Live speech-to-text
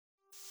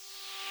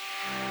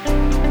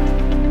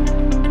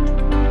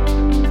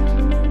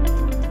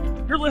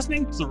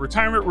listening to the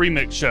Retirement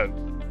Remix Show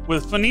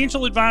with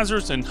financial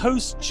advisors and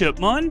host Chip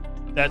Munn,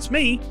 that's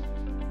me,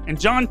 and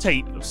John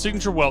Tate of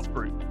Signature Wealth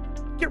Group.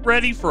 Get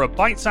ready for a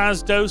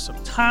bite-sized dose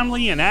of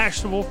timely and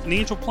actionable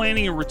financial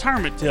planning and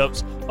retirement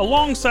tips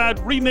alongside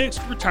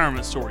remixed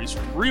retirement stories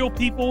from real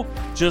people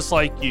just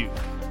like you.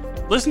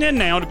 Listen in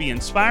now to be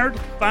inspired,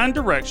 find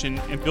direction,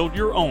 and build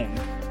your own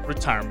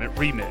retirement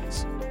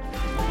remix.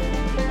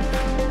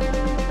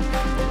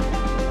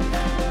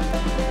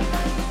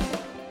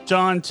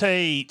 John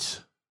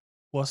Tate,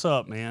 what's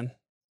up, man?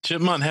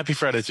 Chip Munn, happy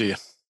Friday to you.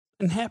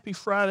 And happy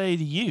Friday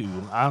to you.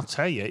 I'll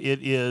tell you,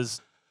 it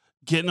is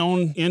getting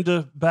on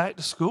into back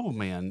to school,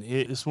 man.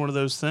 It's one of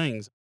those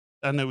things.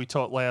 I know we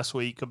talked last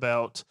week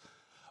about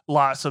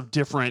lots of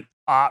different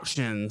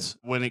options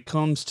when it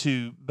comes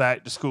to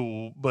back to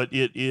school, but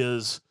it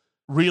is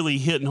really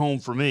hitting home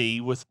for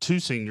me with two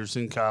seniors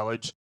in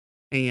college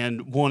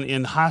and one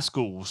in high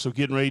school. So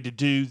getting ready to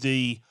do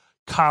the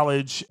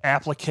college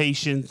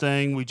application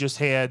thing. We just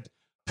had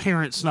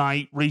parents'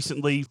 night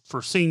recently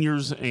for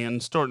seniors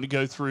and starting to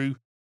go through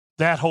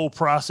that whole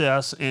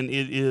process. And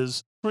it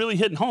is really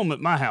hitting home at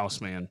my house,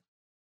 man.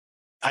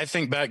 I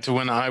think back to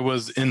when I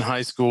was in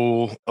high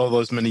school all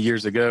those many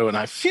years ago, and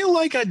I feel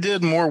like I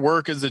did more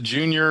work as a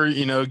junior,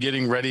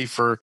 getting ready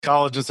for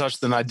college and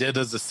such than I did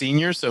as a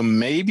senior. So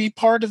maybe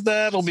part of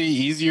that will be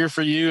easier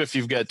for you if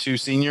you've got two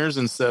seniors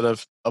instead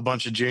of a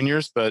bunch of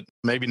juniors, but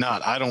maybe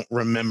not. I don't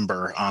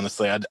remember,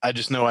 honestly. I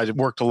just know I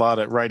worked a lot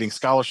at writing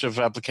scholarship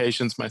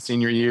applications my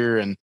senior year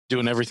and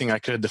doing everything I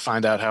could to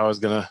find out how I was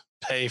going to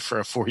pay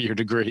for a 4-year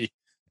degree.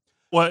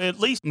 Well, at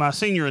least my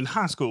senior in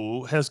high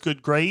school has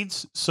good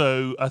grades,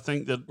 so I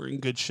think that we're in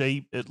good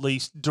shape, at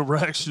least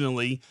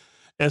directionally,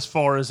 as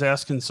far as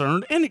that's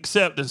concerned, and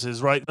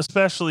acceptances, right?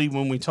 Especially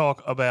when we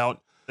talk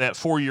about that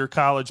 4-year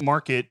college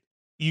market,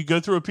 you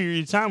go through a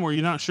period of time where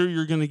you're not sure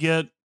you're going to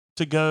get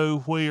to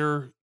go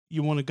where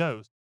you want to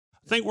go.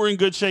 I think we're in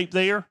good shape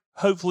there,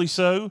 hopefully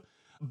so.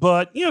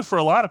 But, for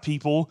a lot of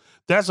people,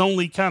 that's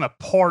only kind of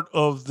part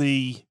of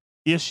the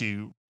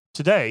issue.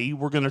 Today,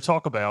 we're going to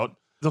talk about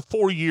the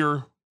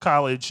 4-year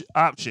college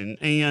option.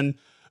 And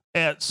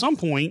at some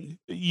point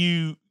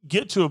you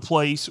get to a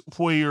place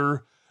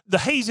where the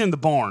hay's in the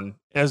barn,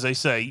 as they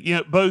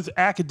say, both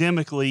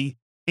academically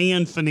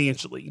and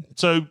financially.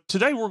 So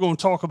today we're going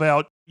to talk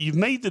about, you've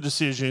made the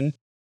decision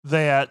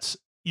that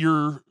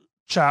your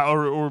child,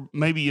 or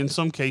maybe in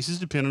some cases,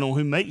 depending on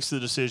who makes the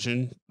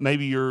decision,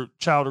 maybe your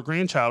child or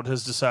grandchild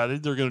has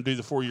decided they're going to do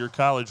the 4-year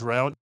college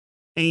route.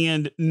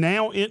 And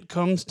now it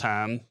comes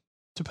time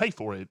to pay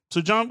for it. So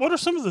John, what are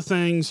some of the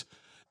things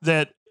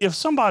that if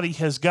somebody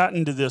has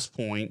gotten to this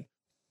point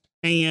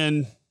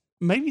and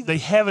maybe they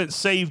haven't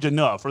saved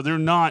enough, or they're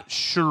not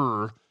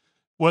sure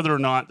whether or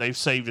not they've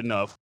saved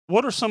enough,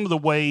 what are some of the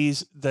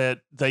ways that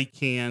they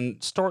can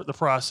start the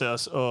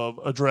process of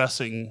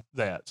addressing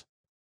that?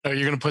 Oh,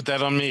 you're going to put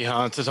that on me,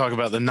 huh? To talk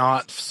about the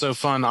not so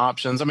fun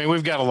options. I mean,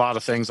 we've got a lot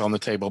of things on the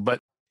table, but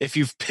if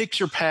you've picked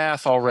your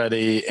path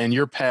already and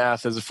your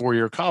path is a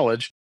 4-year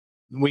college,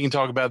 we can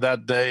talk about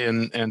that day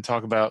and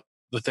talk about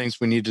the things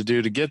we need to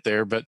do to get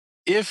there. But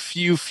if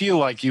you feel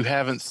like you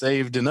haven't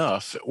saved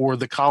enough, or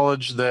the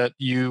college that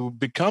you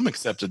become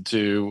accepted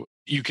to,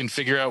 you can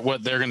figure out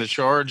what they're going to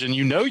charge and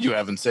you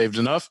haven't saved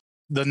enough.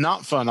 The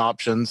not fun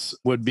options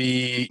would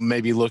be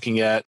maybe looking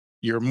at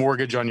your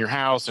mortgage on your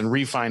house and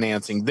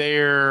refinancing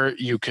there.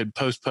 You could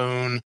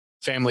postpone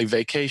family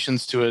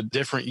vacations to a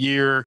different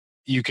year.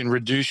 You can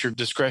reduce your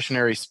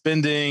discretionary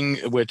spending,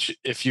 which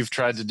if you've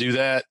tried to do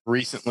that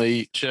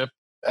recently, Chip,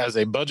 as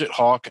a budget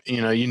hawk,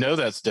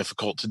 that's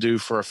difficult to do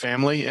for a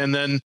family. And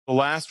then the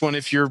last one,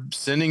 if you're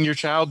sending your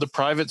child to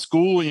private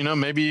school,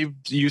 maybe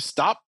you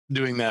stop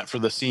doing that for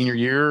the senior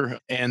year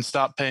and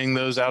stop paying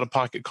those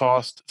out-of-pocket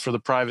costs for the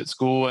private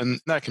school. And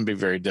that can be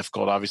very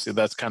difficult. Obviously,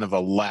 that's kind of a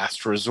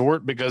last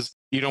resort because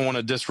you don't want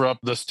to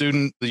disrupt the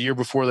student the year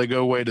before they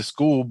go away to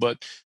school.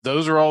 But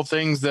those are all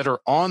things that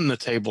are on the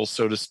table,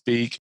 so to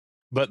speak,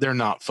 but they're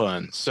not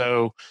fun.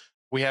 So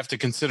we have to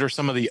consider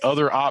some of the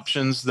other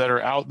options that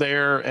are out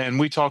there. And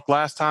we talked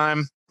last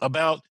time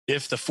about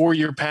if the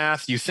 4-year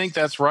path, you think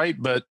that's right,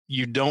 but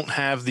you don't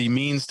have the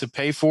means to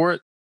pay for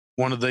it.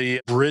 One of the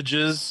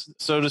bridges,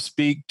 so to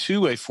speak,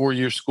 to a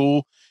 4-year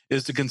school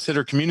is to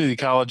consider community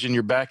college in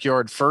your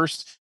backyard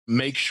first.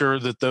 Make sure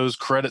that those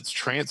credits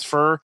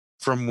transfer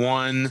from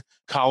one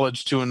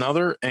college to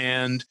another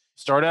and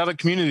start out at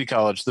community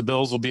college. The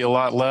bills will be a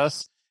lot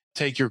less.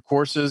 Take your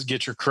courses,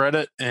 get your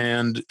credit,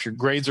 and if your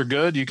grades are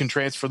good, you can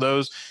transfer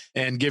those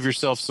and give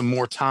yourself some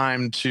more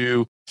time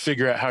to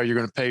figure out how you're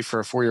going to pay for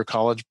a 4-year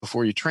college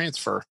before you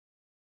transfer.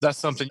 That's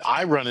something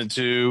I run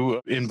into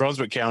in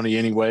Brunswick County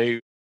anyway,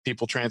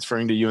 people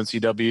transferring to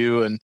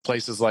UNCW and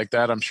places like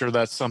that. I'm sure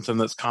that's something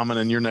that's common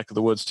in your neck of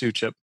the woods too,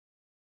 Chip.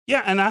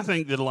 Yeah, and I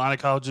think that a lot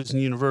of colleges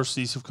and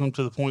universities have come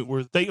to the point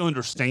where they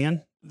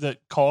understand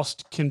that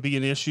cost can be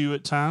an issue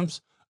at times.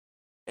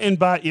 And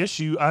by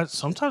issue,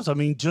 sometimes I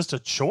mean just a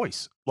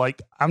choice.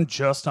 Like, I'm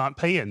just not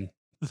paying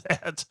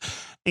that.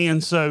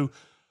 And so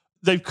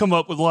they've come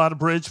up with a lot of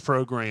bridge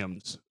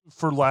programs,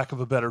 for lack of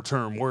a better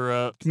term, where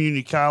a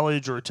community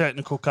college or a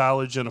technical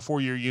college and a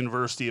 4-year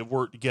university have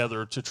worked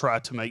together to try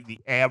to make the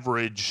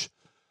average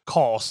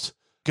cost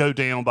go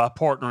down by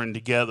partnering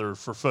together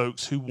for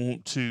folks who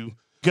want to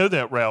go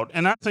that route.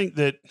 And I think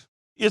that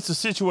it's a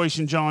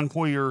situation, John,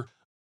 where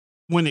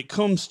when it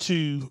comes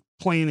to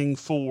planning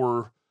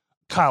for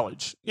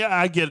college, yeah,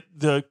 I get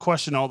the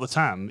question all the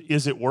time.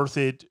 Is it worth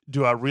it?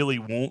 Do I really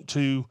want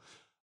to?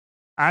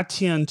 I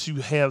tend to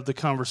have the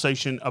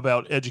conversation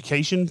about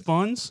education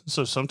funds.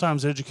 So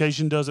sometimes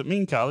education doesn't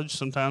mean college.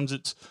 Sometimes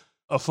it's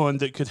a fund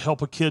that could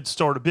help a kid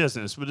start a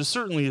business, but it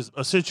certainly is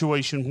a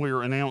situation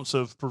where an ounce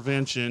of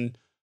prevention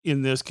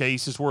in this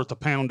case is worth a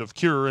pound of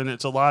cure. And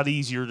it's a lot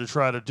easier to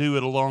try to do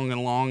it along and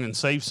along and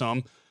save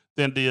some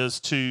than it is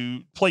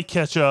to play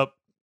catch up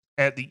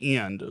at the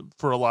end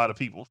for a lot of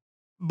people.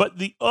 But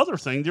the other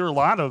thing, there are a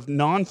lot of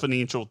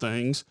non-financial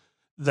things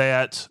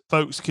that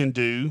folks can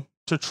do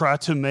to try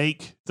to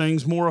make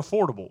things more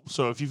affordable.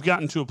 So if you've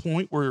gotten to a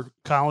point where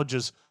college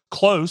is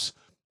close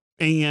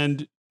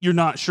and you're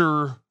not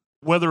sure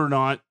whether or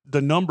not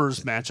the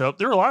numbers match up,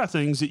 there are a lot of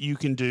things that you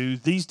can do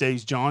these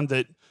days, John,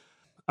 that,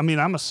 I mean,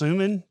 I'm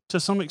assuming to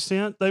some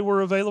extent they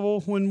were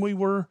available when we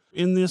were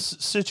in this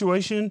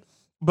situation,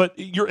 but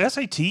your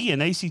SAT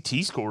and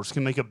ACT scores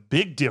can make a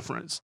big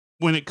difference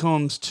when it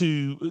comes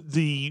to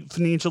the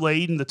financial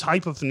aid and the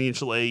type of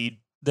financial aid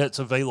that's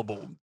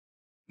available.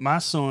 My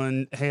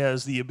son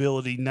has the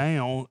ability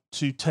now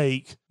to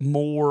take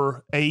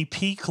more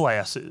AP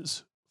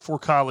classes for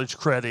college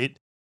credit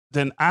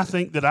than I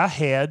think that I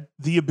had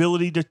the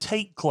ability to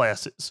take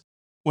classes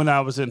when I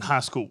was in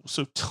high school.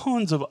 So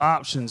tons of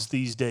options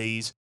these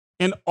days.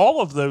 And all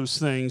of those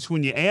things,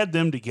 when you add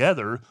them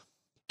together,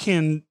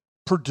 can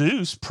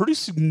produce pretty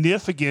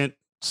significant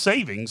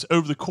savings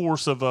over the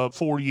course of a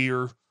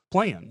 4-year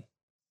plan.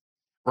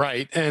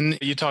 Right. And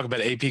you talk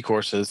about AP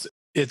courses.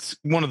 It's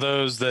one of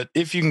those that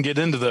if you can get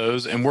into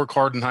those and work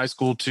hard in high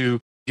school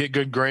to get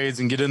good grades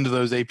and get into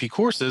those AP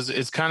courses,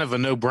 it's kind of a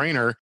no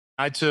brainer.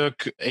 I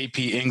took AP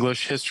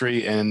English,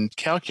 history, and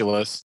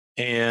calculus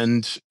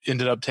and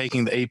ended up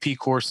taking the AP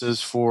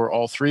courses for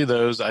all three of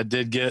those. I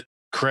did get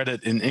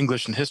credit in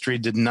English and history,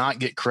 did not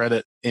get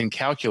credit in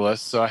calculus.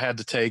 So I had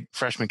to take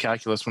freshman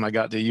calculus when I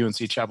got to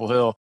UNC Chapel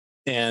Hill.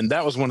 And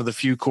that was one of the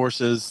few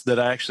courses that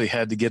I actually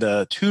had to get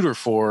a tutor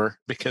for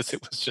because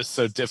it was just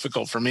so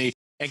difficult for me.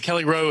 And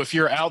Kelly Rowe, if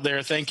you're out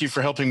there, thank you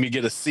for helping me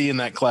get a C in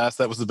that class.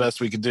 That was the best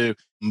we could do,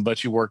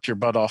 but you worked your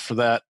butt off for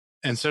that.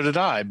 And so did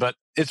I. But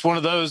it's one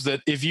of those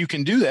that if you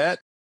can do that,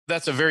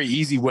 that's a very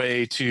easy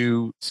way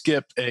to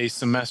skip a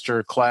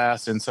semester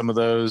class in some of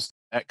those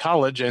at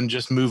college and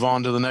just move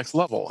on to the next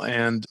level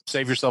and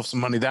save yourself some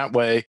money that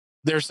way.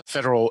 There's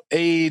federal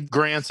aid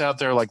grants out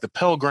there like the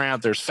Pell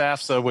Grant. There's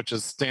FAFSA, which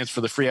stands for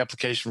the Free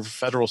Application for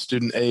Federal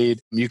Student Aid.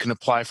 You can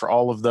apply for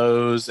all of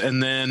those.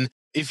 And then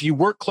if you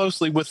work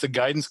closely with the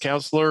guidance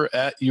counselor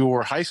at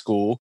your high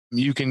school,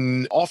 you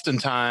can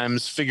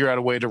oftentimes figure out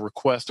a way to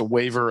request a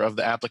waiver of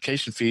the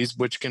application fees,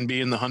 which can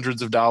be in the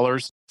hundreds of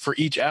dollars for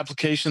each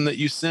application that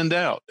you send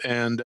out.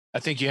 And I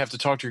think you have to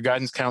talk to your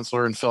guidance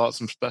counselor and fill out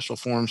some special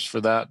forms for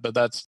that. But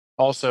that's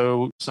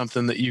also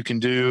something that you can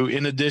do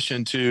in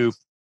addition to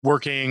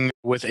working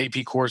with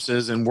AP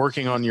courses and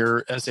working on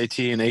your SAT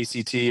and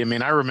ACT. I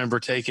mean, I remember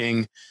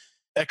taking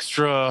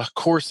extra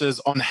courses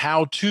on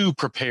how to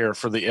prepare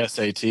for the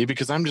SAT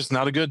because I'm just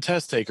not a good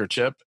test taker,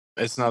 Chip.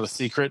 It's not a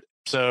secret.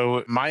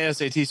 So my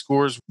SAT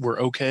scores were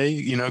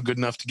okay, good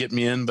enough to get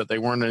me in, but they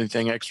weren't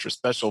anything extra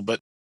special.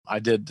 But I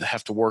did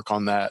have to work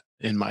on that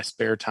in my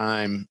spare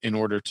time in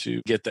order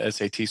to get the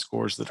SAT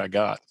scores that I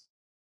got.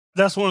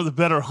 That's one of the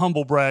better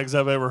humble brags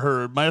I've ever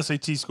heard. My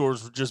SAT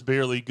scores were just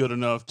barely good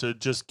enough to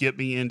just get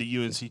me into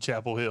UNC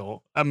Chapel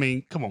Hill. I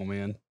mean, come on,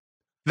 man.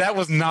 That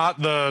was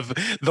not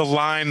the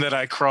line that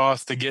I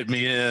crossed to get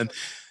me in.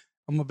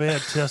 I'm a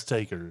bad test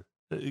taker.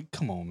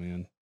 Come on,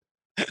 man.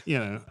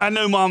 I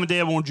know mom and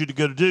dad wanted you to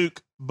go to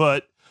Duke,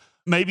 but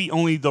maybe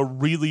only the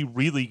really,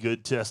 really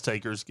good test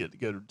takers get to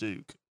go to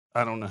Duke.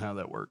 I don't know how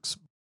that works.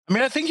 I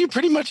mean, I think you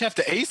pretty much have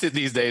to ace it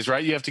these days,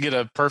 right? You have to get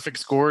a perfect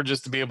score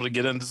just to be able to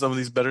get into some of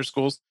these better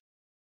schools.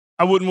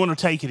 I wouldn't want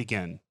to take it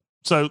again.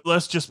 So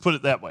let's just put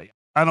it that way.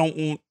 I don't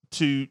want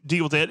to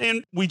deal with that.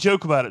 And we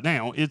joke about it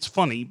now. It's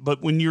funny,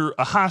 but when you're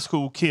a high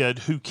school kid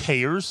who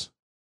cares,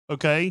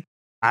 okay,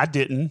 I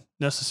didn't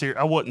necessarily,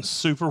 I wasn't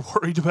super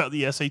worried about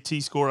the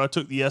SAT score. I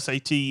took the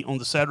SAT on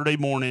the Saturday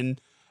morning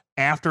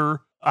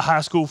after a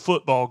high school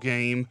football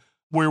game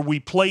where we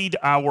played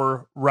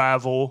our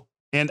rival,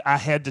 and I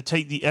had to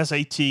take the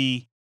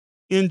SAT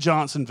in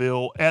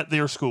Johnsonville at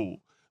their school.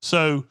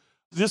 So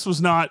this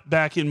was not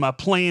back in my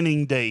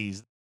planning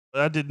days.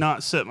 I did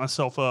not set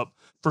myself up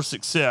for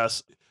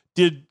success.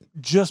 Did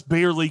just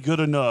barely good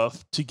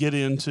enough to get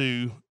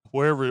into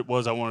wherever it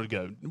was I wanted to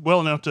go.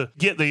 Well enough to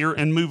get there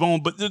and move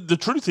on. But the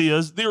truth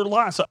is, there are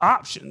lots of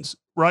options,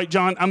 right,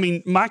 John? I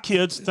mean, my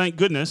kids, thank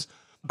goodness,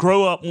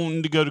 grow up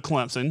wanting to go to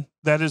Clemson.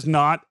 That is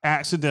not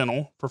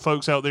accidental for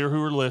folks out there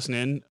who are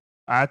listening.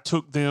 I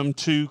took them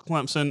to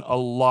Clemson a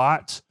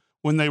lot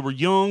when they were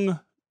young.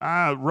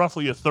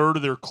 roughly a third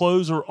of their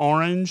clothes are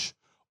orange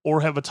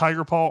or have a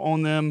tiger paw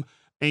on them.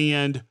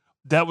 And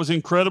that was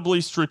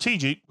incredibly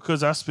strategic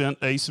because I spent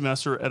a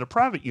semester at a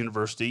private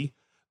university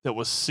that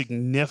was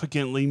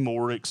significantly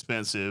more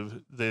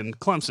expensive than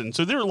Clemson.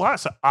 So there are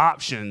lots of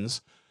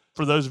options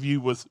for those of you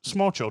with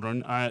small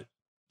children. I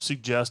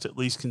suggest at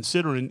least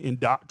considering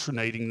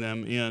indoctrinating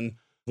them in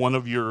one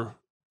of your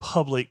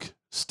public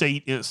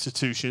state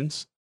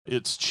institutions.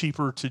 It's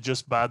cheaper to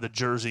just buy the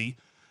jersey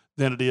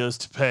than it is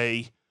to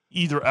pay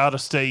either out of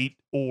state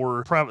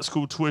or private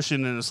school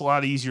tuition, and it's a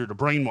lot easier to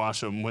brainwash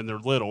them when they're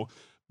little.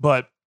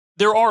 But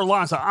there are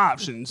lots of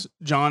options,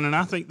 John, and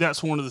I think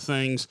that's one of the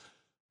things.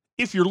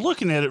 If you're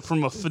looking at it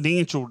from a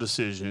financial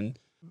decision,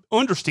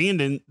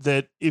 understanding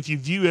that if you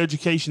view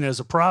education as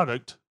a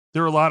product,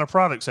 there are a lot of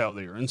products out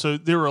there. And so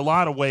there are a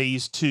lot of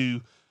ways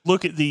to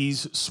look at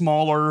these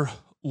smaller,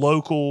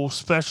 local,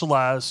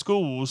 specialized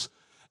schools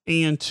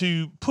and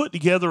to put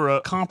together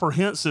a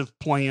comprehensive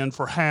plan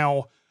for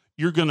how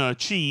you're going to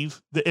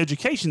achieve the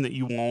education that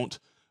you want,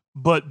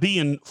 but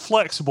being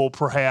flexible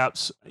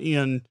perhaps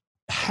in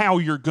how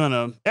you're going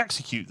to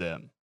execute that.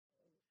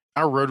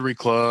 Our Rotary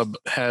Club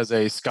has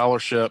a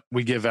scholarship.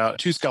 We give out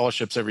 2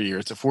 scholarships every year.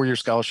 It's a 4-year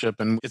scholarship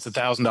and it's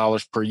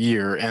 $1,000 per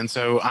year. And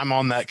so I'm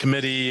on that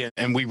committee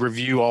and we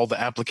review all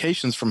the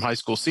applications from high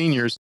school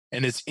seniors.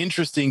 And it's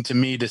interesting to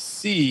me to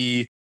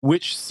see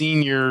which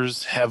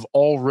seniors have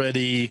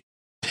already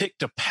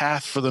picked a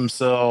path for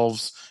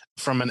themselves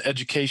from an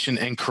education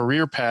and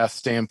career path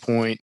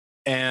standpoint.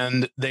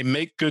 And they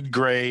make good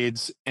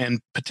grades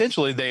and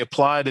potentially they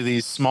apply to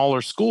these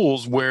smaller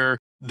schools where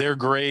their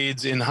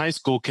grades in high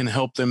school can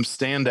help them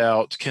stand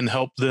out, can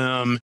help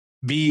them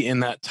be in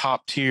that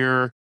top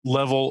tier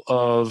level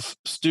of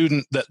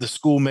student that the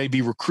school may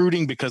be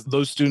recruiting because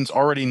those students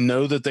already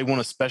know that they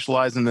want to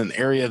specialize in an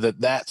area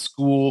that that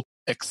school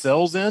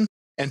excels in.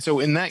 And so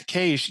in that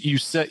case, you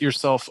set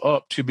yourself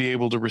up to be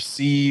able to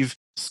receive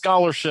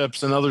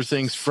scholarships and other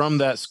things from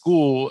that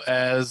school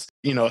as,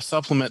 a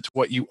supplement to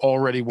what you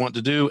already want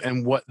to do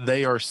and what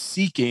they are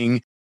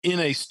seeking in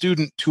a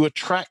student to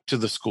attract to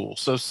the school.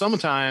 So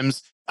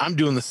sometimes I'm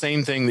doing the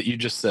same thing that you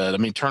just said. I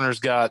mean, Turner's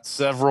got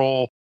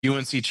several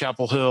UNC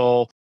Chapel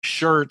Hill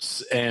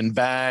shirts and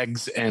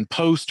bags and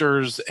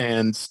posters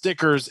and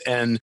stickers.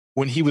 And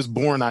when he was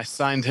born, I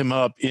signed him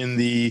up in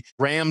the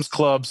Rams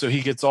Club. So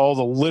he gets all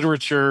the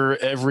literature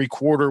every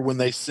quarter when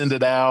they send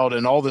it out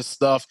and all this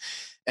stuff.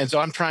 And so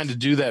I'm trying to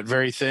do that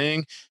very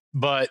thing.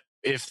 But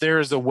if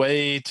there's a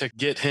way to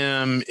get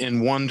him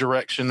in one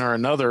direction or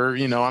another,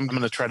 I'm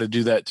going to try to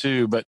do that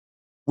too. But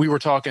we were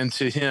talking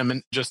to him,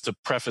 and just to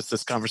preface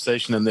this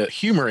conversation and the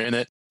humor in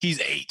it, he's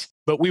 8.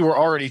 But we were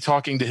already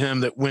talking to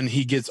him that when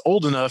he gets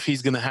old enough,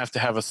 he's going to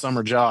have a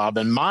summer job.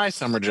 And my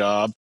summer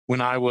job,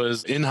 when I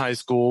was in high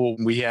school,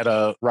 we had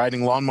a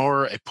riding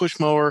lawnmower, a push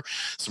mower,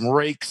 some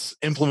rakes,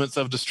 implements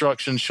of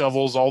destruction,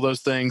 shovels, all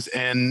those things.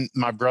 And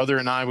my brother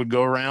and I would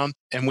go around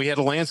and we had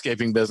a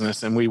landscaping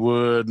business and we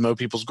would mow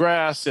people's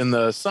grass in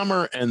the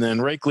summer and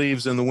then rake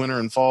leaves in the winter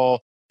and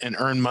fall and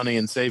earn money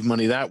and save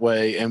money that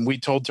way. And we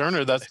told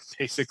Turner that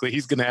basically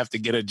he's going to have to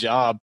get a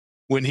job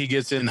when he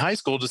gets in high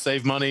school to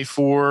save money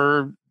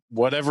for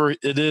whatever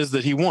it is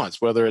that he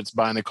wants, whether it's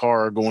buying a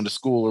car or going to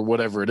school or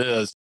whatever it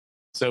is.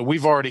 So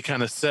we've already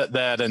kind of set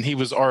that, and he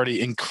was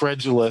already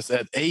incredulous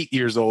at 8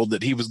 years old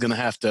that he was going to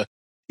have to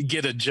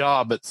get a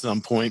job at some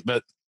point.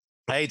 But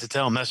I hate to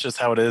tell him that's just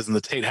how it is in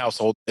the Tate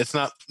household. It's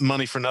not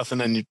money for nothing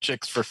and you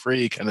chicks for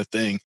free kind of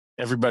thing.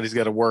 Everybody's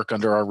got to work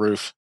under our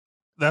roof.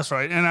 That's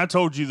right. And I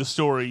told you the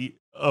story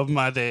of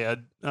my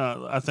dad,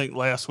 I think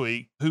last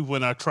week, who,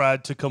 when I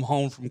tried to come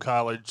home from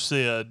college,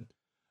 said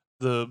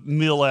the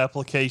meal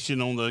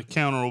application on the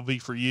counter will be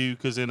for you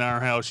because in our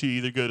house, you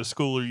either go to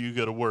school or you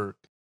go to work.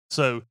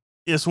 So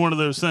it's one of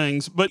those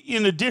things. But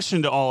in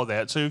addition to all of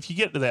that, so if you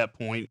get to that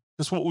point,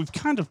 because what we've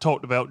kind of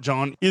talked about,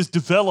 John, is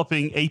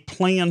developing a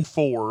plan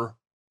for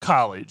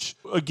college.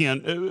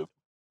 Again,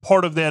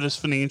 part of that is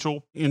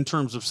financial in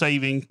terms of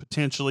saving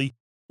potentially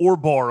or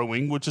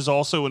borrowing, which is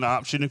also an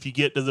option if you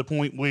get to the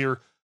point where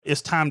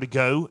it's time to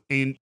go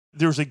and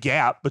there's a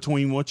gap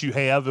between what you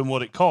have and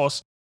what it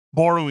costs.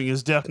 Borrowing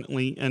is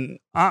definitely an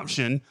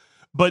option.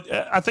 But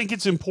I think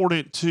it's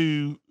important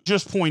to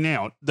just point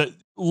out that,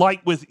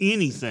 like with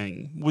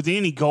anything, with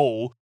any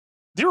goal,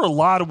 there are a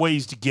lot of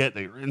ways to get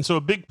there. And so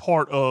a big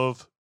part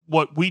of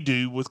what we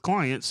do with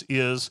clients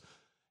is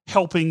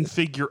helping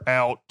figure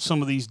out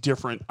some of these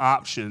different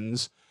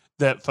options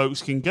that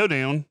folks can go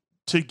down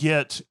to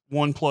get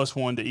 1 +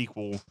 1 to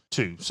equal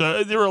 2.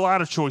 So there are a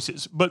lot of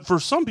choices. But for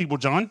some people,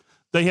 John,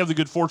 they have the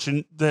good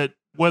fortune that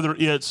whether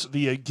it's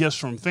via gifts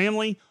from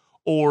family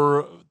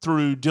or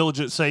through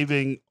diligent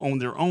saving on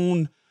their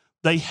own,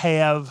 they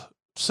have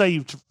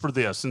saved for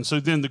this. And so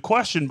then the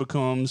question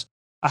becomes,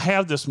 I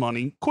have this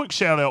money. Quick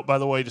shout out, by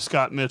the way, to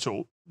Scott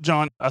Mitchell.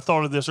 John, I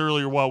thought of this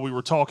earlier while we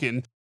were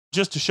talking,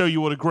 just to show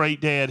you what a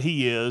great dad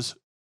he is.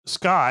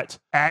 Scott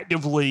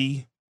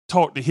actively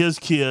talked to his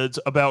kids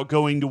about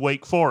going to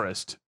Wake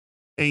Forest.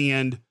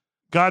 And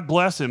God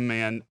bless him,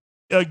 man.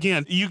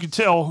 again, you can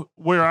tell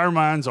where our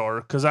minds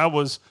are because I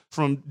was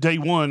from day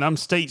one. I'm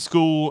state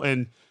school,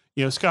 and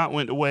Scott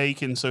went to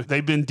Wake, and so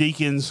they've been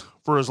deacons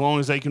for as long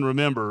as they can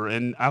remember.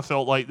 And I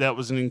felt like that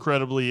was an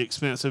incredibly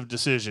expensive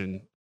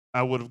decision.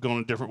 I would have gone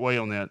a different way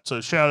on that.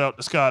 So shout out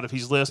to Scott if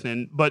he's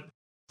listening. But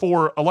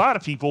for a lot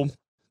of people,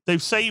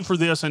 they've saved for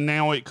this, and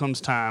now it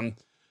comes time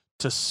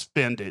to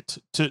spend it,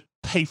 to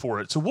pay for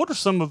it. So what are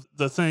some of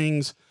the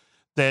things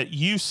that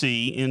you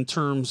see in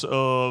terms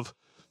of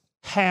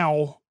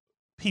how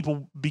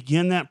people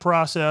begin that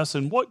process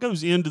and what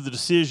goes into the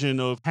decision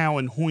of how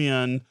and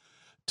when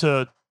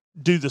to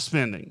do the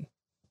spending?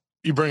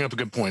 You bring up a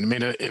good point. I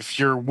mean, if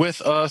you're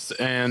with us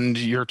and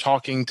you're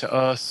talking to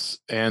us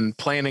and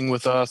planning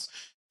with us,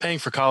 paying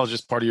for college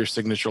is part of your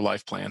signature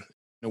life plan.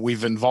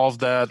 We've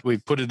involved that,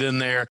 we've put it in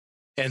there.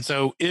 And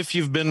so if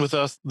you've been with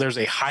us, there's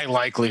a high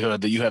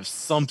likelihood that you have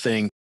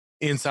something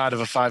inside of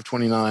a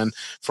 529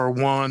 for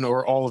one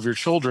or all of your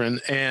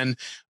children. And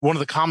one of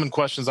the common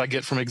questions I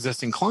get from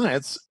existing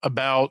clients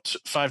about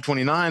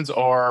 529s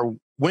are,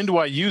 when do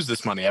I use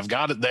this money? I've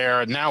got it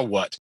there, and now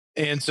what?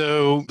 And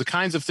so the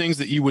kinds of things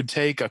that you would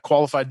take a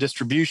qualified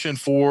distribution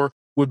for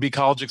would be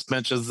college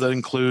expenses that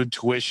include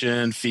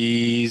tuition,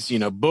 fees,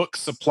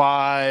 books,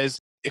 supplies,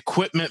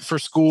 equipment for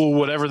school,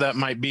 whatever that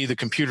might be, the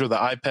computer, the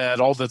iPad,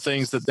 all the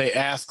things that they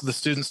ask the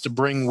students to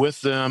bring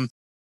with them.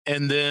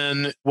 And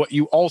then what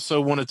you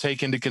also want to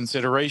take into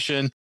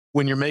consideration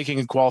when you're making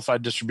a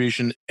qualified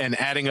distribution and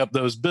adding up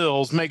those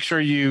bills, make sure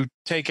you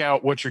take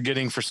out what you're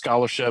getting for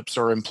scholarships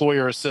or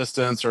employer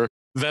assistance or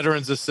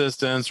veterans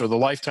assistance or the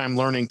lifetime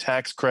learning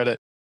tax credit.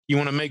 You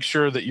want to make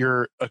sure that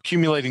you're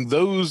accumulating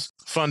those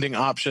funding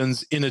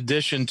options in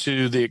addition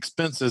to the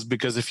expenses,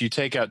 because if you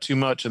take out too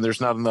much and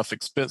there's not enough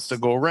expense to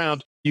go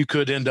around, you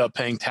could end up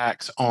paying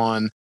tax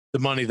on the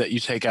money that you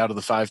take out of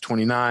the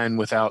 529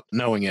 without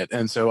knowing it.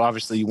 And so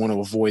obviously you want to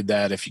avoid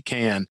that if you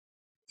can.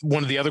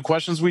 One of the other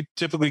questions we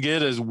typically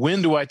get is,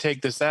 when do I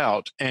take this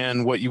out?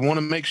 And what you want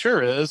to make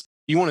sure is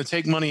you want to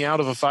take money out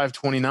of a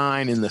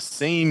 529 in the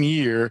same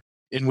year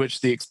in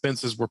which the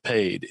expenses were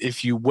paid.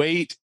 If you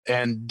wait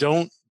and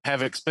don't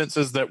have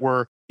expenses that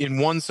were in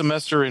one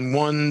semester in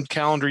one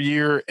calendar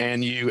year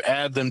and you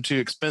add them to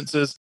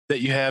expenses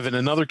that you have in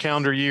another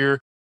calendar year,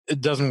 it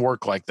doesn't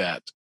work like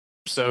that.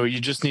 So you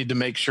just need to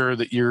make sure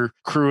that you're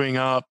crewing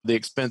up the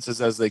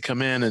expenses as they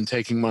come in and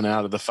taking money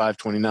out of the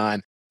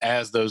 529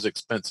 as those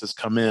expenses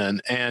come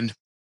in. And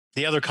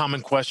the other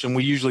common question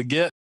we usually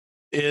get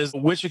is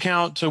which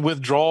account to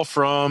withdraw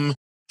from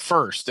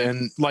first.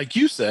 And like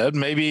you said,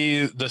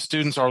 maybe the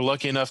students are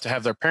lucky enough to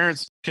have their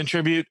parents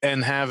contribute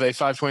and have a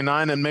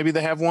 529, and maybe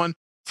they have one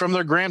from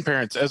their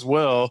grandparents as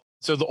well.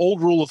 So the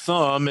old rule of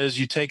thumb is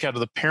you take out of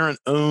the parent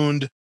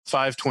owned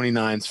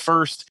 529s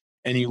first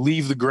and you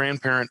leave the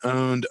grandparent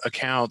owned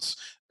accounts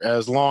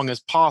as long as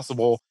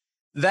possible.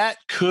 That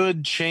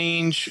could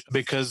change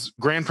because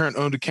grandparent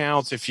owned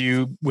accounts, if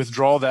you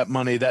withdraw that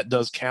money, that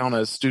does count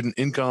as student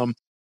income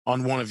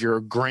on one of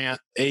your grant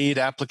aid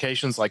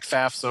applications like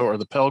FAFSA or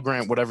the Pell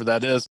Grant, whatever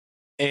that is.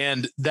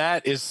 And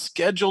that is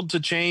scheduled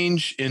to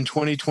change in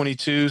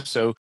 2022.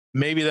 So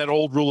maybe that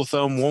old rule of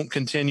thumb won't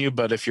continue,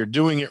 but if you're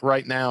doing it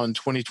right now in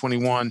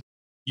 2021,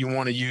 you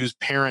want to use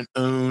parent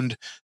owned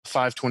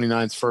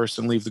 529s first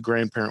and leave the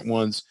grandparent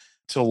ones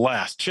till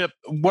last. Chip,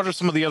 what are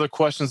some of the other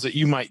questions that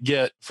you might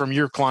get from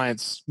your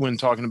clients when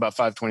talking about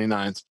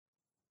 529s?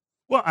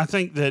 Well, I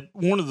think that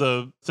one of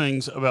the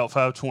things about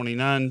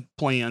 529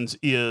 plans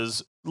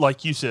is,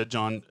 like you said,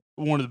 John,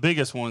 one of the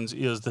biggest ones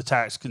is the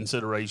tax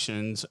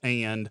considerations.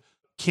 And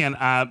can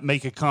I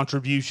make a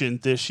contribution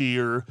this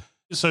year?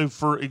 So,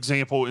 for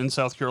example, in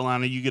South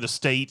Carolina, you get a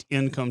state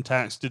income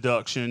tax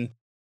deduction.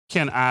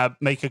 Can I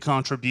make a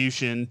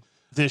contribution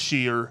this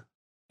year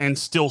and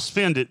still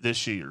spend it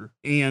this year?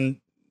 And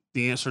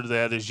the answer to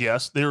that is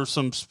yes. There are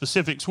some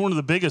specifics. One of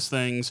the biggest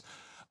things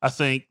I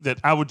think that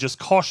I would just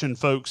caution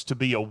folks to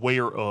be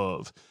aware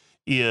of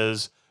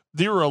is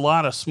there are a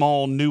lot of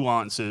small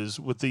nuances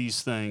with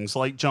these things.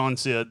 Like John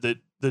said, that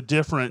the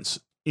difference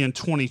in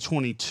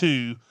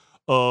 2022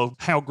 of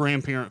how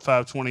grandparent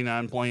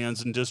 529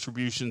 plans and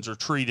distributions are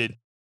treated.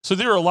 So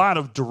there are a lot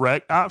of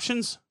direct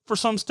options for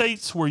some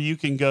states where you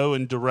can go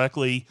and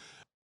directly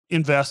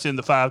invest in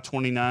the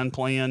 529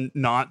 plan,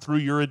 not through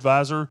your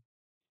advisor.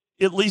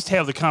 At least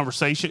have the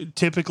conversation.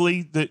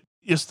 Typically, that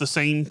it's the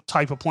same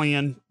type of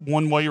plan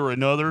one way or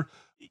another.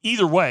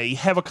 Either way,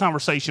 have a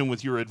conversation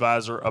with your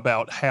advisor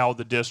about how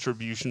the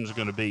distributions are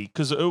going to be.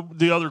 Because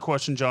the other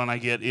question, John, I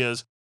get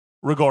is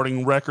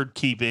regarding record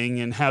keeping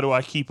and how do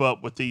I keep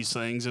up with these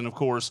things. And of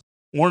course,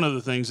 one of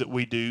the things that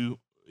we do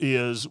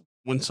is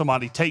when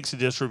somebody takes a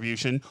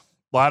distribution,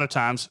 a lot of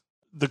times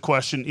the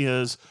question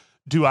is,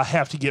 do I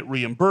have to get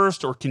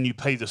reimbursed or can you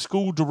pay the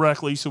school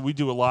directly? So we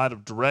do a lot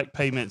of direct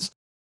payments.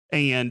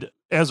 And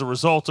as a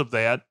result of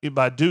that,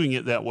 by doing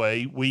it that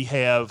way, we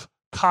have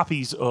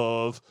copies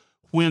of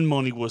when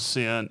money was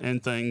sent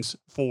and things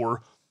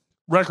for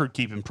record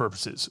keeping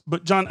purposes.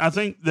 But John, I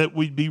think that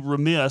we'd be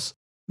remiss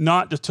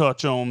not to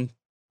touch on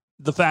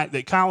the fact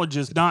that college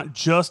is not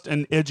just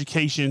an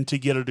education to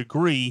get a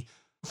degree.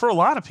 For a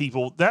lot of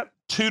people, that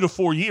 2 to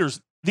 4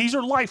 years, these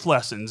are life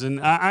lessons. And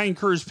I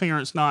encourage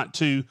parents not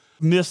to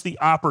miss the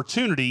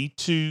opportunity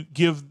to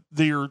give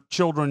their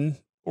children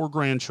or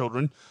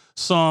grandchildren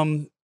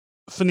some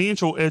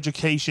financial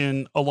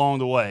education along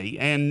the way.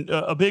 And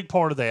a big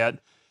part of that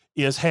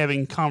is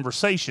having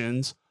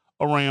conversations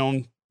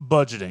around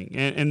budgeting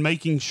and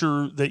making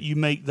sure that you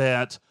make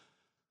that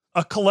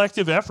a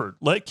collective effort.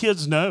 Let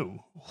kids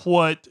know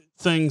what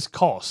things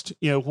cost,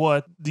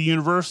 what the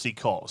university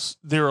costs.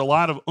 There are a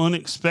lot of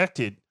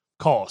unexpected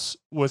costs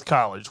with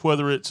college,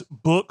 whether it's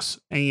books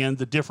and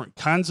the different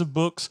kinds of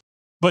books.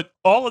 But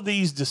all of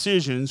these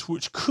decisions,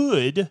 which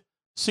could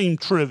seem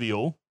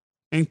trivial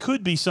and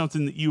could be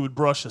something that you would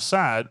brush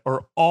aside,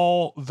 are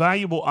all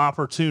valuable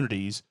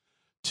opportunities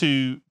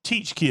to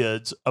teach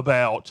kids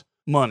about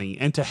money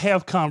and to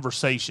have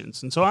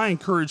conversations. And so I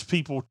encourage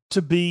people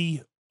to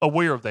be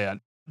aware of that.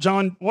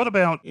 John, what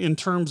about in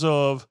terms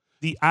of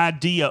the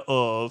idea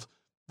of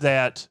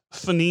that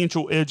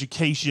financial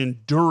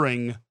education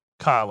during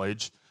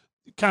college,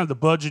 kind of the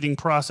budgeting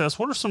process?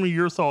 What are some of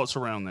your thoughts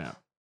around that?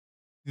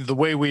 The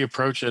way we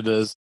approach it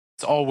is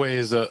it's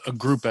always a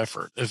group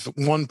effort. If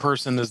one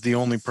person is the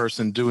only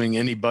person doing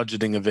any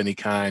budgeting of any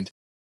kind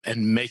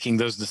and making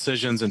those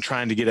decisions and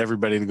trying to get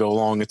everybody to go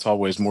along, it's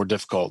always more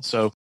difficult.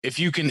 So if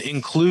you can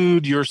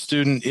include your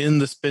student in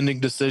the spending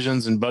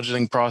decisions and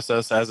budgeting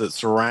process as it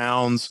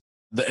surrounds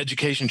the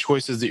education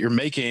choices that you're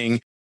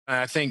making,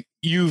 I think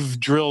you've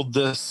drilled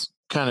this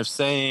kind of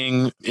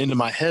saying into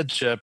my head,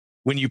 Chip.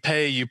 When you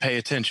pay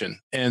attention.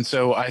 And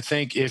so I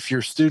think if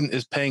your student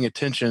is paying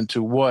attention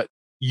to what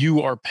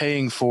you are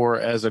paying for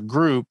as a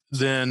group,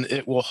 then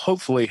it will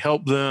hopefully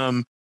help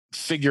them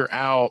figure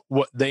out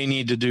what they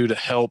need to do to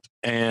help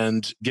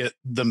and get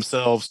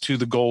themselves to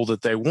the goal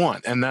that they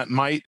want. And that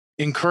might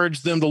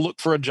encourage them to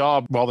look for a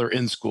job while they're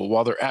in school,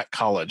 while they're at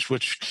college,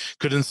 which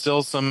could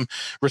instill some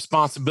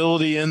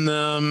responsibility in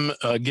them,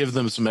 give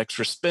them some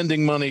extra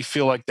spending money,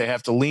 feel like they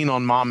have to lean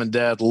on mom and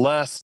dad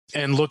less,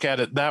 and look at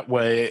it that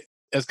way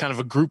as kind of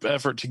a group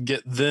effort to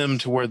get them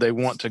to where they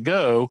want to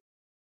go.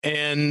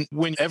 And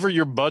whenever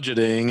you're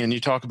budgeting and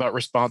you talk about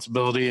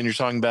responsibility and you're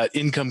talking about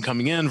income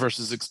coming in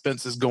versus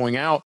expenses going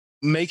out,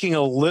 making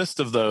a list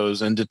of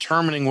those and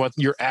determining what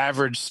your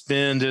average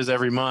spend is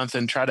every month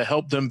and try to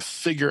help them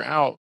figure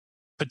out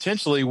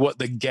potentially what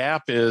the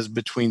gap is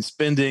between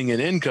spending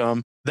and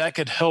income, that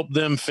could help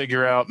them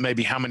figure out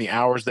maybe how many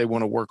hours they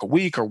want to work a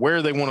week or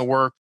where they want to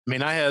work. I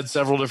mean, I had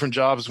several different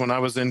jobs when I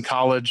was in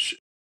college,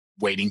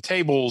 waiting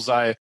tables.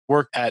 I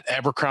worked at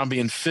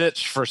Abercrombie and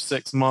Fitch for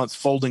 6 months,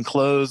 folding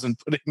clothes and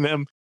putting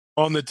them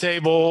on the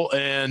table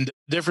and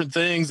different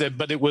things.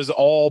 But it was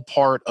all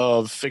part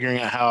of figuring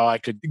out how I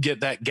could get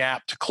that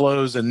gap to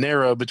close and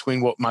narrow between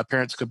what my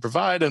parents could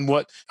provide and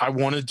what I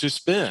wanted to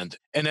spend.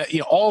 And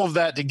all of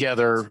that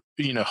together,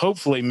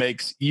 hopefully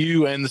makes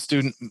you and the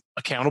student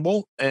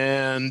accountable.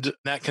 And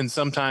that can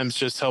sometimes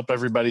just help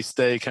everybody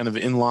stay kind of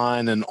in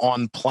line and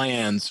on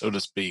plan, so to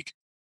speak.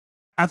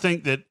 I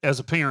think that as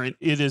a parent,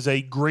 it is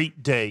a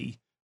great day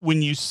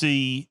when you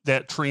see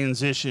that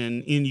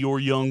transition in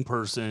your young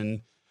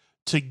person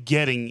to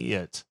getting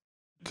it.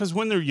 Because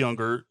when they're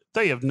younger,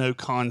 they have no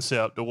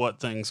concept of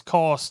what things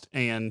cost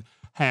and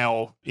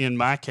how, in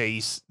my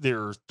case, there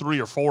are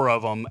 3 or 4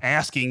 of them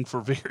asking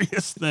for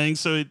various things.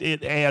 So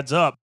it adds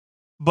up.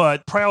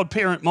 But proud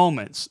parent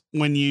moments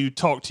when you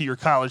talk to your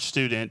college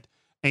student,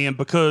 and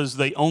because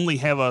they only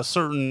have a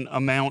certain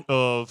amount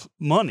of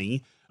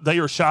money, they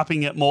are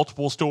shopping at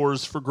multiple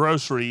stores for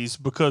groceries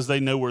because they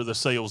know where the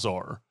sales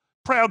are.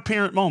 Proud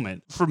parent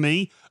moment. For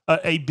me,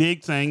 a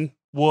big thing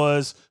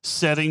was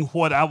setting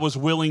what I was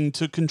willing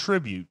to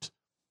contribute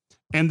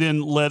and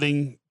then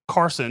letting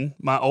Carson,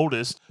 my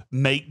oldest,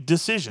 make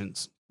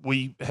decisions.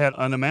 We had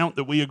an amount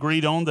that we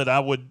agreed on that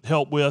I would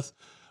help with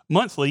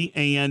monthly,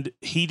 and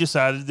he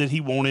decided that he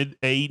wanted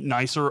a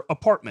nicer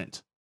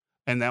apartment.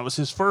 And that was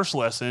his first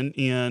lesson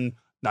in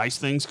nice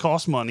things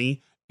cost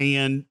money,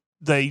 and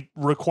they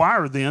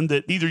require then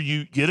that either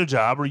you get a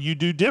job or you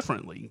do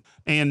differently.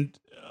 And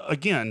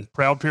again,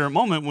 proud parent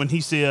moment when he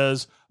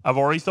says, I've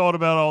already thought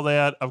about all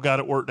that. I've got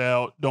it worked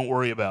out. Don't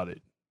worry about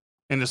it.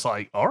 And it's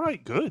like, all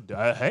right, good.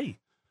 Hey,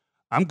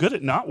 I'm good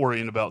at not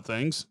worrying about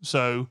things.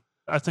 So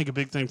I think a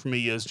big thing for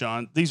me is,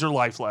 John, these are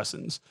life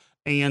lessons.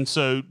 And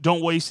so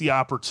don't waste the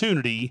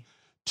opportunity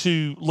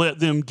to let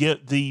them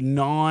get the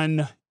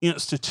non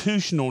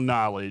institutional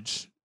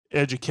knowledge,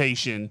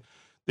 education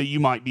that you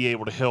might be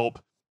able to help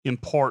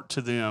impart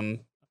to them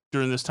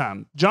during this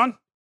time. John,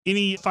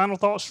 any final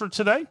thoughts for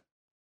today?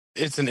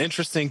 It's an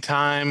interesting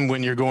time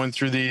when you're going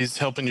through these,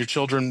 helping your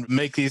children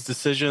make these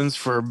decisions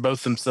for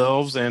both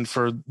themselves and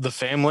for the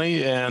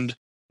family. And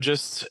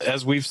just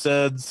as we've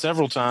said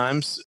several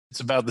times, it's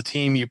about the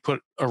team you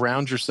put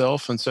around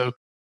yourself. And so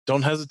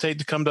don't hesitate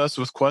to come to us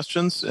with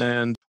questions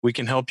and we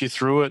can help you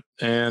through it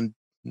and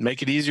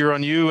make it easier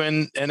on you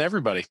and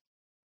everybody.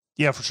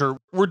 Yeah, for sure.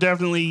 We're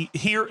definitely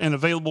here and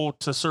available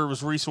to serve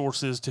as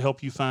resources to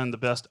help you find the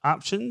best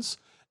options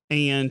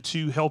and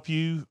to help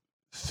you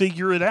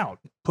figure it out,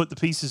 put the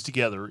pieces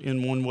together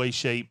in one way,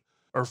 shape,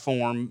 or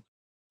form.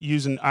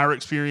 using our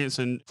experience.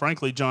 And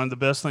frankly, John, the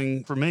best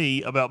thing for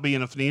me about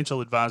being a financial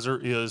advisor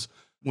is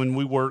when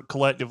we work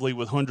collectively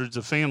with hundreds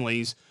of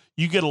families,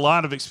 you get a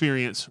lot of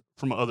experience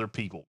from other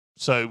people.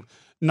 So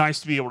nice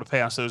to be able to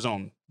pass those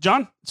on.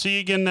 John, see you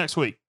again next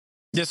week.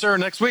 Yes, sir.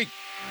 Next week.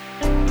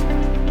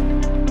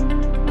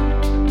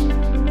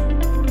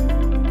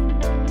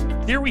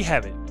 There we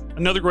have it.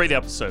 Another great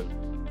episode.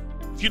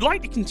 If you'd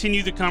like to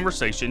continue the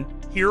conversation,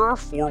 here are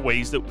 4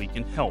 ways that we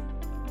can help.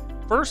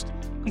 First,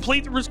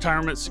 complete the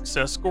Retirement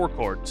Success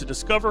Scorecard to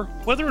discover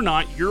whether or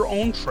not you're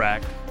on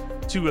track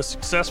to a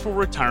successful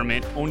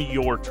retirement on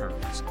your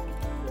terms.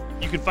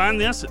 You can find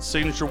this at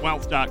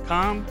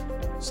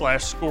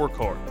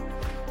signaturewealth.com/scorecard.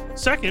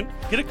 Second,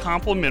 get a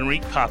complimentary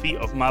copy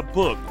of my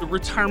book, The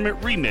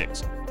Retirement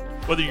Remix.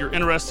 Whether you're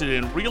interested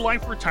in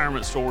real-life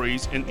retirement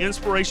stories and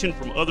inspiration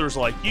from others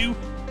like you,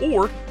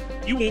 or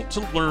you want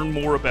to learn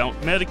more about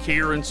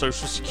Medicare and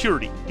Social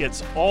Security,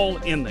 it's all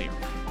in there.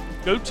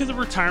 Go to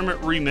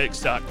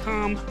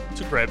theretirementremix.com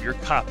to grab your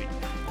copy.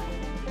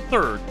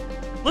 Third,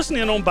 listen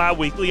in on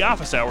bi-weekly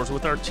office hours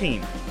with our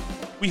team.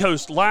 We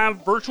host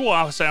live virtual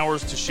office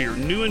hours to share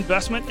new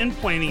investment and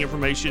planning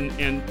information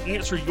and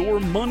answer your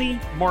money,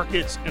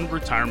 markets, and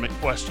retirement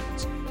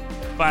questions.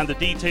 Find the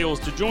details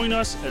to join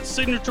us at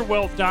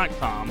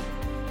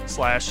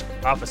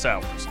signaturewealth.com/office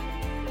hours.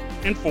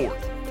 And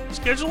fourth,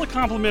 schedule a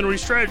complimentary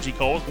strategy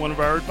call with one of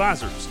our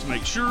advisors to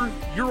make sure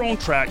you're on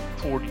track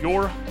toward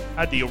your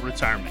ideal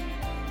retirement.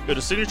 Go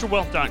to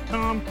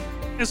signaturewealth.com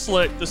and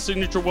select the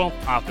Signature Wealth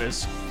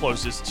office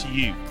closest to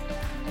you.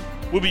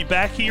 We'll be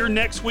back here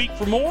next week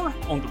for more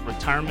on the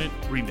Retirement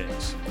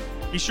Remix.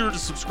 Be sure to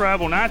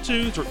subscribe on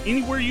iTunes or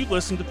anywhere you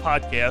listen to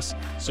podcasts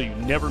so you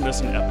never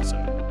miss an episode.